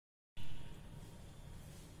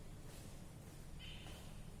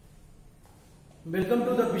Welcome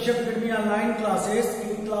to the Bishop Academy online classes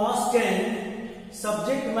in class 10,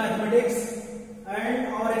 subject mathematics, and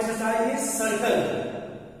our exercise is circle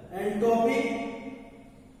and topic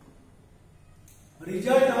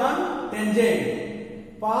result on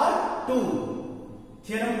tangent part 2.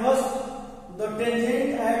 Theorem first, the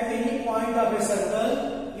tangent at any point of a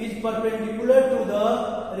circle is perpendicular to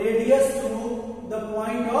the radius through the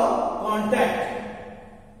point of contact.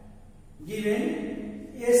 Given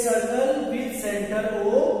a circle with center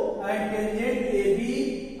O and tangent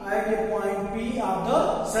AB at a point P of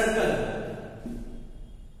the circle.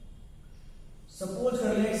 Suppose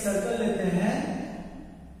कर ले एक circle लेते हैं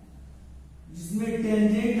जिसमें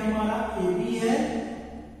tangent हमारा AB है,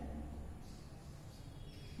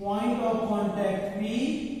 point of contact P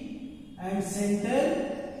and centre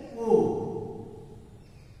O.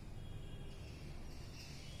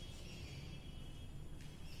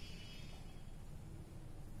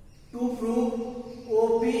 To prove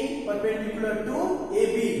OP perpendicular to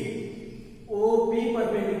AB, OP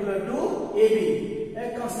perpendicular to AB,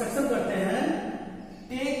 एक construction करते हैं.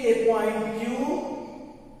 Take a point Q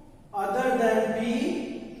other than P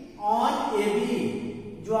on AB,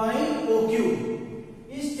 join OQ.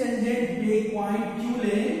 इस tangent पे एक point Q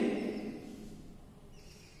लें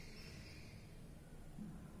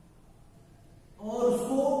और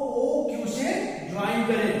उसको OQ से ज्वाइन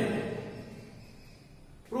करें.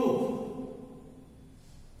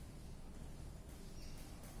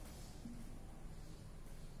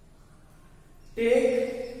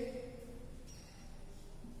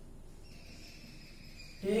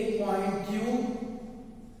 Take point Q,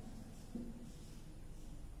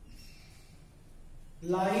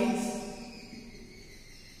 lies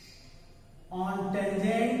on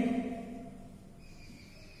tangent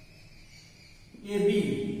AB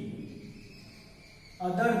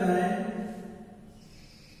other than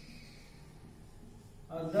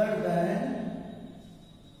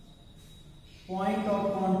point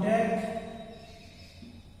of contact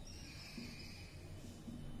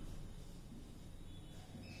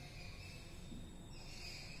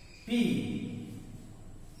P.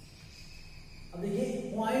 अब देखिए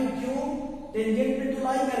पॉइंट Q टेंजेंट पे तो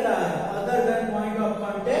लाई कर रहा है other than point of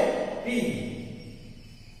contact P.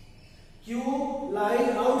 Q lie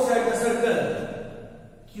outside the circle.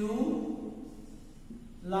 Q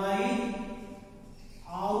lie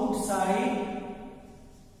outside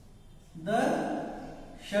the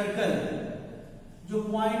circle. जो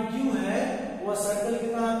point Q है वह सर्कल के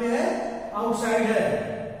कहां पे है? आउटसाइड है.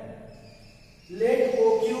 Let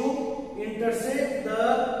OQ intersect the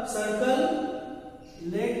circle.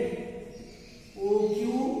 Let OQ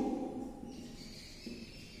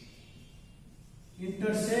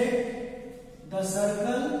intersect the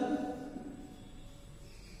circle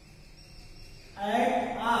at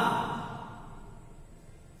R.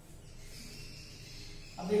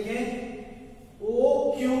 अब देखें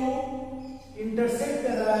OQ इंटरसेक्ट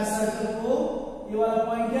कर रहा है सर्कल को. ये वाला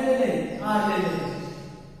पॉइंट क्या ले लें? R ले लें.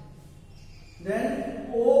 Then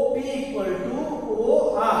OP equal to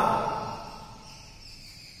OR.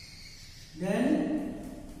 Then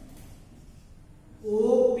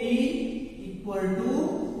OP equal to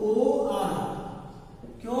OR.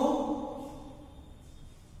 क्यों?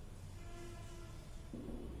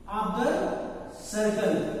 Of the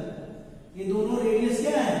circle. ये दोनों रेडियस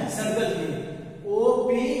क्या है? सर्कल के. OP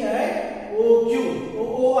एट OQ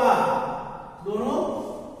OR दोनों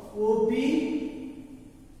OP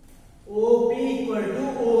इक्वल टू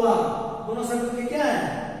OR दोनों सर्कल के क्या है?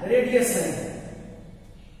 रेडियस है.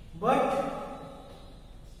 But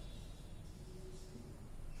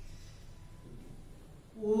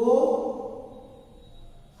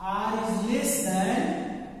OR is less than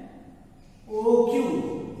OQ.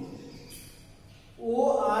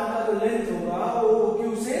 OR का जो लेंथ होगा वो OQ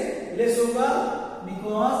से लेस होगा.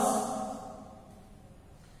 बिकॉज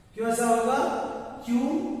क्यों ऐसा होगा?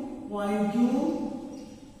 Point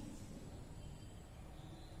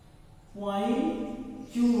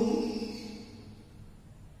Q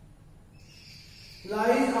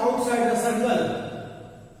lies outside the circle.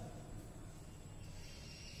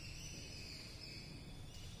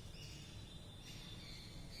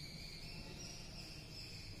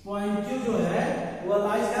 Point Q जो है वह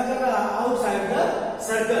लाइज क्या कर रहा है? Outside the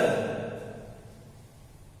circle.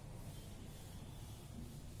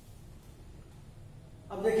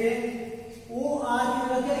 अब देखिए OR की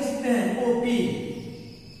जगह क्या लिख सकते हैं? OP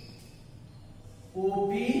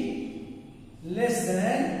less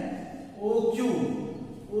than OQ.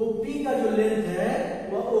 OP का जो लेंथ है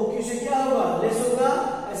वह OQ से क्या होगा? लेस होगा.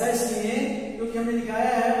 ऐसा इसलिए क्योंकि हमने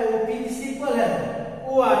दिखाया है OP किसके इक्वल है?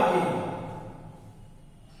 OR के.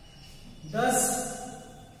 10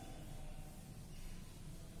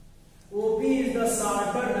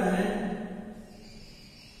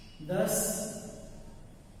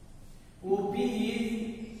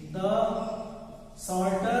 the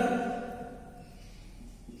shorter,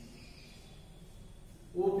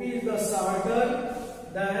 OP is the shorter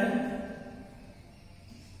than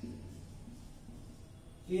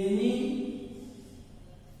any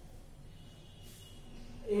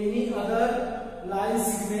other line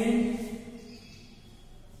segment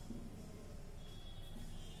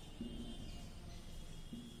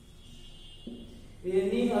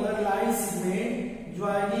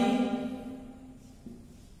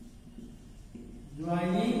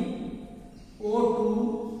joining O to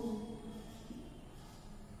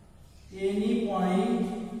any point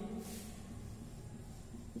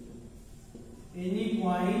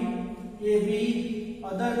AB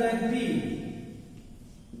other than P.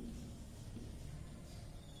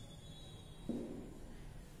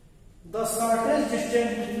 The shortest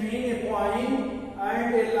distance between a point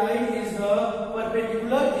and a line is the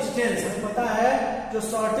perpendicular distance. हमें पता है जो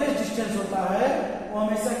shortest distance होता है वो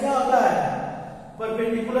हमेशा क्या होता है,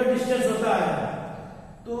 perpendicular distance होता है.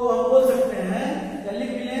 तो हम बोल सकते हैं या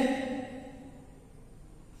लिख भी लें,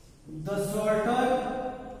 the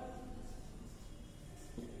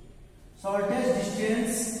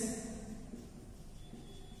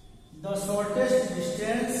shortest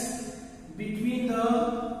distance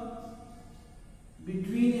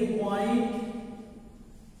between a point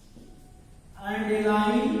and a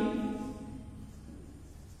line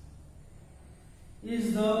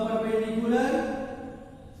is the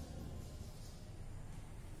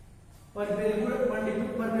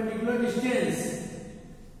perpendicular distance.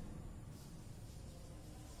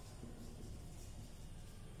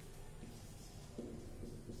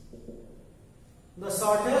 The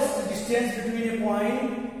shortest distance between a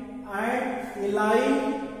point and a line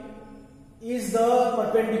is the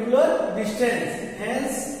perpendicular distance.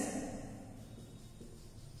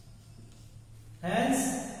 Hence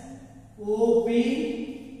OP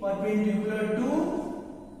perpendicular to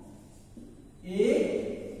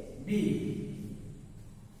AB.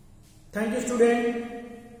 Thank you, student.